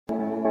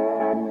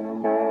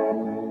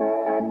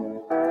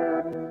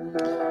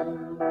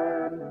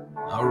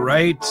All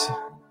right.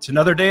 It's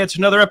another day. It's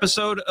another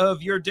episode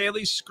of your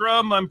Daily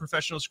Scrum. I'm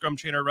professional Scrum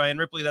trainer Ryan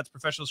Ripley. That's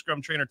professional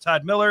Scrum trainer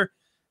Todd Miller.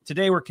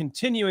 Today, we're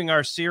continuing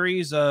our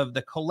series of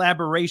the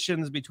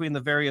collaborations between the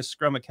various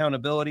Scrum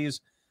accountabilities.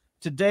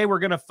 Today, we're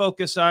going to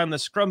focus on the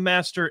Scrum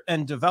Master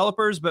and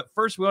developers. But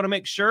first, we want to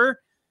make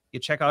sure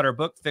you check out our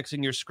book,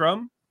 Fixing Your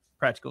Scrum,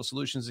 Practical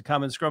Solutions to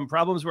Common Scrum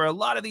Problems, where a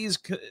lot of these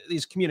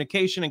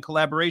communication and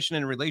collaboration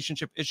and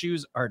relationship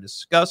issues are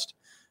discussed,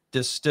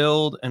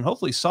 distilled, and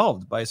hopefully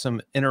solved by some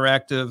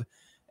interactive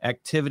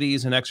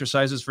activities and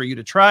exercises for you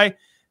to try.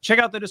 Check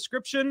out the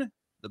description.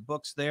 The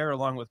book's there,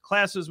 along with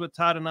classes with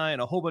Todd and I,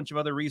 and a whole bunch of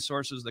other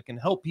resources that can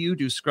help you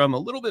do Scrum a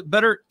little bit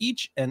better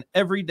each and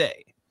every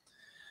day.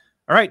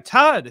 All right,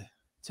 Todd,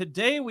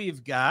 today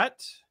we've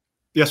got...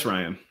 Yes,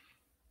 Ryan.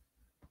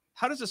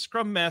 How does a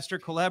Scrum Master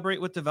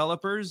collaborate with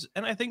developers,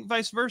 and I think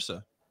vice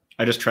versa?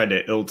 I just tried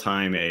to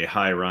ill-time a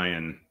hi,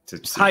 Ryan, to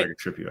see if I could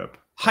trip you up.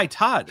 Hi,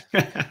 Todd.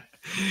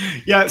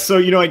 Yeah, so,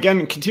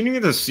 again,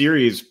 continuing this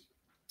series,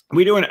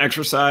 we do an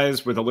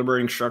exercise with a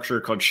liberating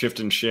structure called Shift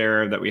and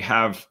Share that we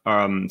have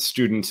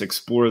students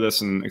explore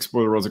this and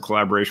explore the roles of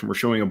collaboration. We're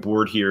showing a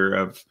board here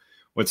of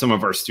what some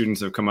of our students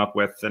have come up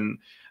with. And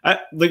I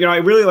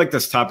really like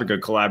this topic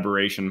of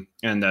collaboration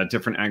and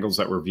different angles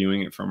that we're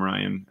viewing it from,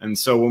 Ryan. And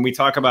so when we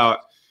talk about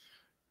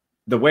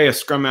the way a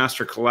Scrum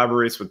Master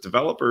collaborates with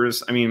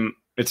developers, I mean,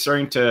 it's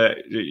starting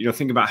to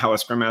think about how a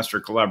Scrum Master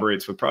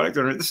collaborates with product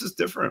owner. This is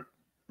different.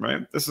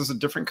 Right. This is a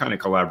different kind of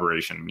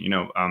collaboration.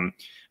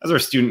 As our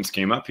students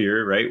came up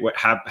here, right?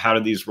 How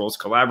did these roles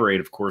collaborate?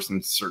 Of course,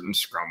 in certain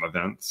Scrum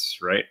events,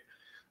 right?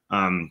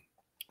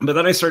 But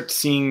then I start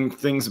seeing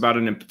things about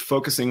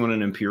focusing on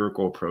an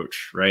empirical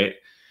approach, right?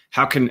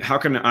 How can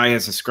I,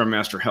 as a Scrum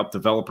Master, help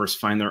developers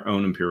find their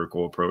own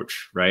empirical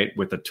approach, right?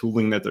 With the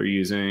tooling that they're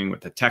using,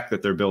 with the tech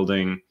that they're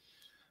building.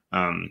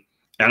 And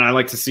I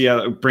like to see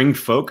bring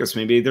focus.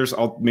 Maybe there's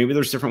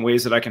different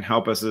ways that I can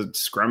help as a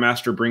Scrum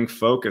Master bring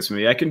focus.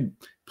 Maybe I can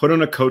put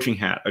on a coaching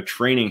hat, a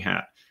training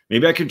hat.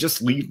 Maybe I could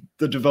just leave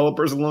the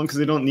developers alone because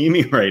they don't need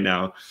me right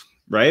now,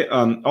 right?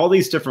 All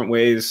these different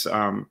ways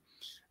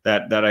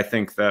that I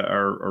think that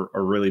are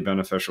really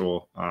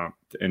beneficial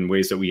in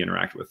ways that we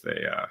interact with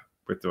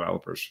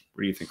developers.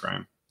 What do you think,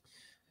 Ryan?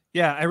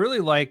 Yeah, I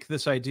really like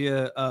this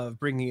idea of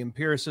bringing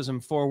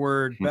empiricism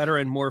forward, better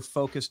and more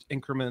focused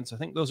increments. I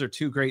think those are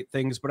two great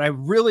things. But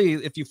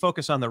if you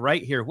focus on the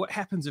right here, what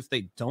happens if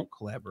they don't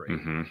collaborate?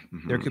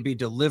 There could be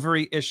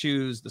delivery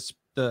issues.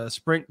 The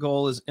sprint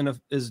goal is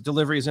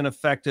delivery is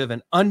ineffective.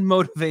 An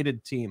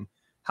unmotivated team.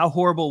 How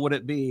horrible would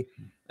it be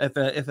if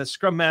a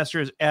Scrum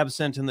Master is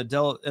absent and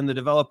the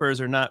developers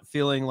are not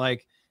feeling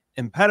like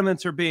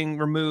impediments are being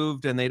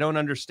removed and they don't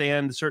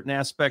understand certain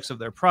aspects of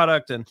their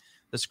product, and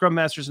the Scrum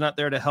Master is not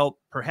there to help?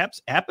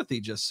 Perhaps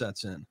apathy just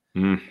sets in,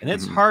 and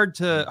it's hard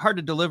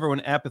to deliver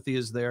when apathy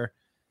is there.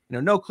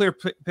 No clear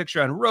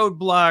picture on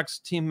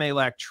roadblocks. Team may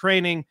lack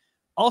training.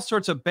 All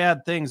sorts of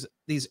bad things.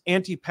 These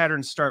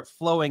anti-patterns start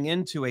flowing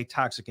into a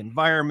toxic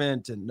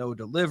environment, and no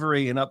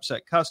delivery, and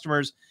upset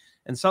customers,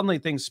 and suddenly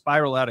things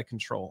spiral out of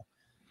control.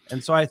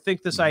 And so I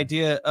think this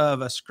idea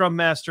of a Scrum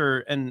Master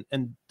and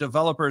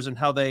developers and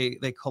how they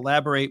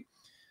collaborate,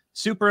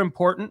 super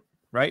important.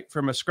 Right?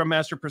 From a Scrum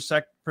Master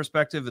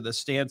perspective, the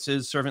stance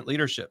is servant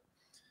leadership,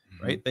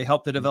 right? They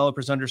help the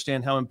developers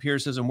understand how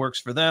empiricism works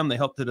for them. They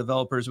help the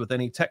developers with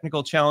any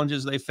technical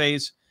challenges they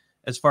face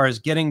as far as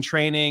getting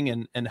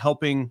training and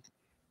helping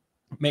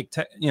make,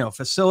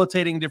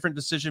 facilitating different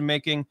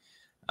decision-making.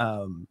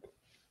 And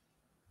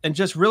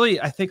just really,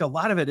 I think a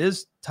lot of it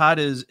is, Todd,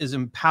 is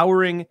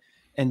empowering,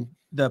 and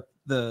the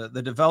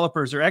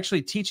developers are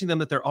actually teaching them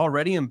that they're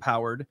already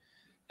empowered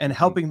and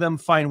helping them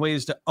find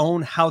ways to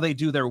own how they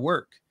do their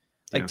work.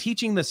 Like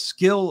teaching the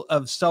skill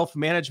of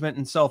self-management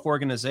and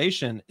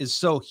self-organization is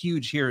so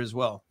huge here as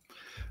well.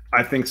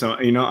 I think so.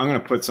 I'm going to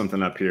put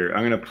something up here.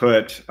 I'm going to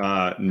put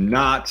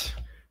not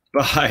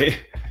by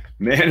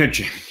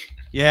managing.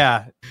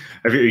 Yeah.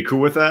 Are you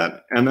cool with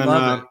that? And then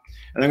and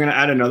I'm going to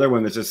add another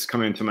one that's just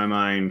coming to my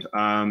mind.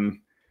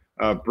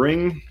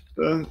 Bring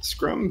the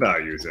Scrum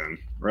values in,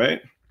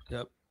 right?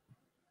 Yep.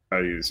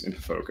 Values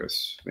into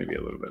focus, maybe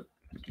a little bit.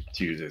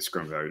 To use a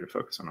Scrum value to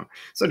focus on them.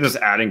 So just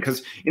adding,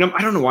 because, I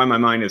don't know why my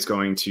mind is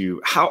going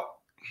to, how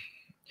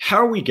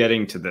are we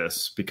getting to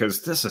this?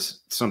 Because this is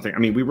something,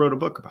 we wrote a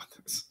book about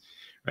this,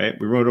 right?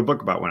 We wrote a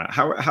book about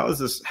how is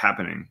this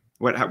happening?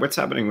 What's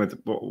happening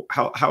with,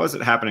 how is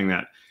it happening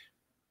that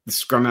the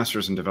Scrum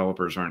Masters and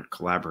developers aren't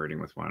collaborating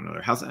with one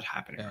another? How's that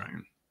happening,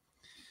 Ryan?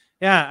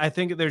 Yeah, I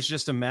think there's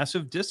just a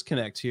massive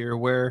disconnect here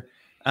where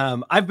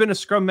I've been a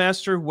Scrum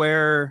Master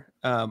where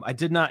I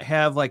did not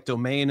have like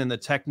domain and the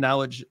tech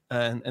knowledge.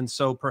 And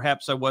so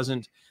perhaps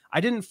I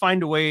didn't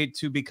find a way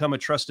to become a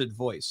trusted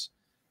voice.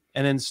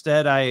 And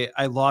instead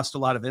I lost a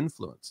lot of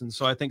influence. And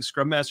so I think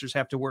Scrum Masters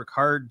have to work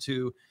hard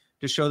to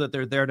show that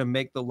they're there to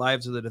make the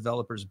lives of the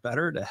developers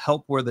better, to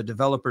help where the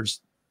developers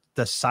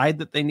decide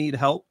that they need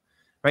help,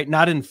 right?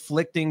 Not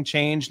inflicting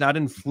change, not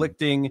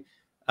inflicting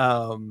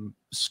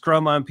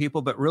Scrum on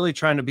people, but really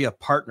trying to be a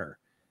partner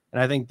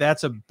And I think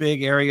that's a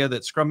big area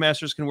that Scrum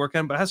Masters can work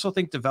on. But I also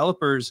think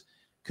developers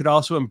could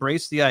also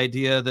embrace the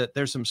idea that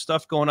there's some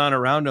stuff going on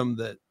around them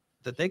that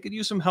they could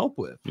use some help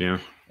with. Yeah.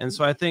 And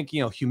so I think,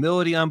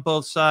 humility on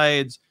both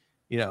sides,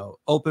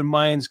 open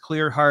minds,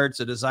 clear hearts,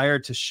 a desire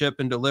to ship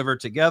and deliver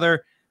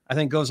together, I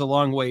think goes a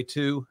long way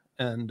too.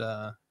 And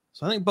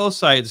so I think both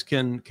sides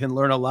can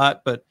learn a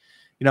lot. But,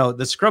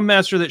 the Scrum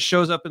Master that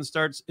shows up and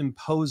starts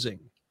imposing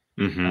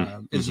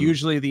is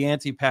usually the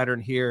anti-pattern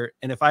here.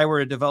 And if I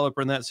were a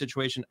developer in that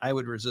situation, I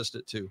would resist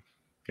it too.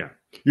 Yeah.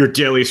 Your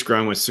daily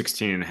Scrum was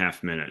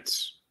 16.5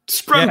 minutes.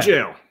 Scrum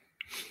jail.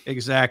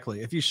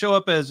 Exactly. If you show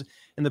up as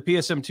in the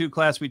PSM2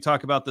 class, we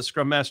talk about the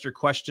Scrum Master ?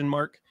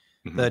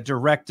 The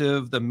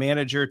directive, the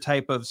manager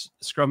type of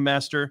Scrum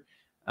Master,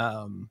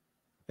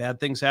 bad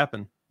things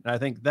happen. And I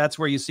think that's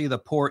where you see the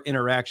poor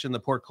interaction, the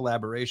poor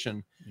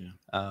collaboration.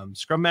 Yeah.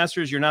 Scrum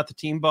Masters, you're not the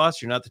team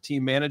boss. You're not the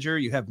team manager.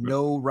 You have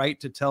no right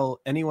to tell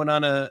anyone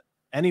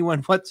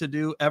what to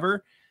do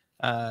ever.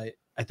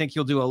 I think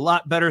you'll do a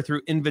lot better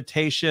through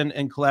invitation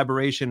and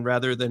collaboration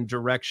rather than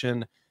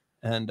direction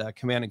and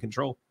command and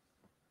control.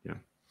 Yeah.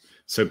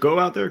 So go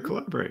out there,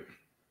 collaborate.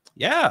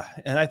 Yeah.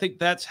 And I think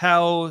that's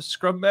how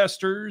Scrum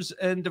Masters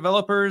and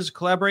developers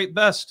collaborate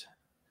best.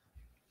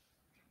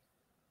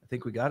 I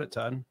think we got it,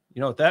 Todd. You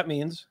know what that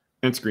means?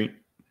 It's green.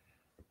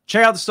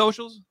 Check out the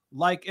socials,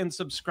 like and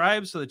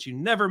subscribe so that you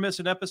never miss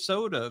an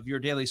episode of Your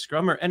Daily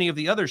Scrum or any of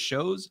the other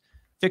shows.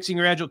 Fixing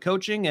Your Agile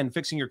Coaching and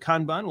Fixing Your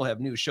Kanban. We'll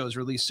have new shows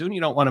released soon. You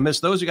don't want to miss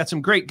those. We got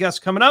some great guests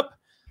coming up.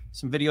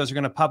 Some videos are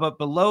going to pop up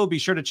below. Be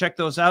sure to check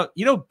those out.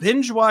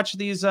 Binge watch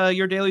these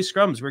Your Daily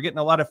Scrums. We're getting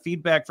a lot of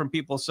feedback from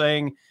people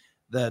saying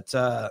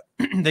that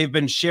they've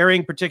been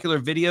sharing particular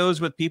videos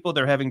with people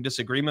they're having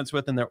disagreements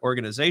with in their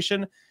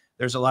organization.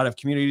 There's a lot of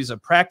communities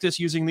of practice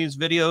using these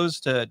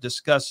videos to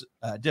discuss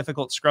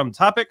difficult Scrum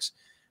topics.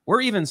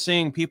 We're even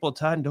seeing people,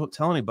 Todd, and don't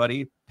tell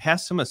anybody,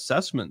 pass some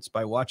assessments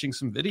by watching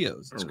some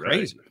videos. It's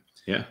crazy.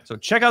 Yeah. So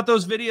check out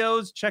those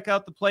videos. Check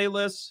out the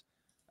playlists.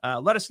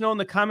 Let us know in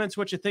the comments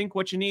what you think,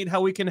 what you need,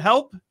 how we can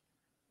help.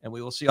 And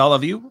we will see all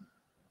of you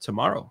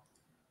tomorrow.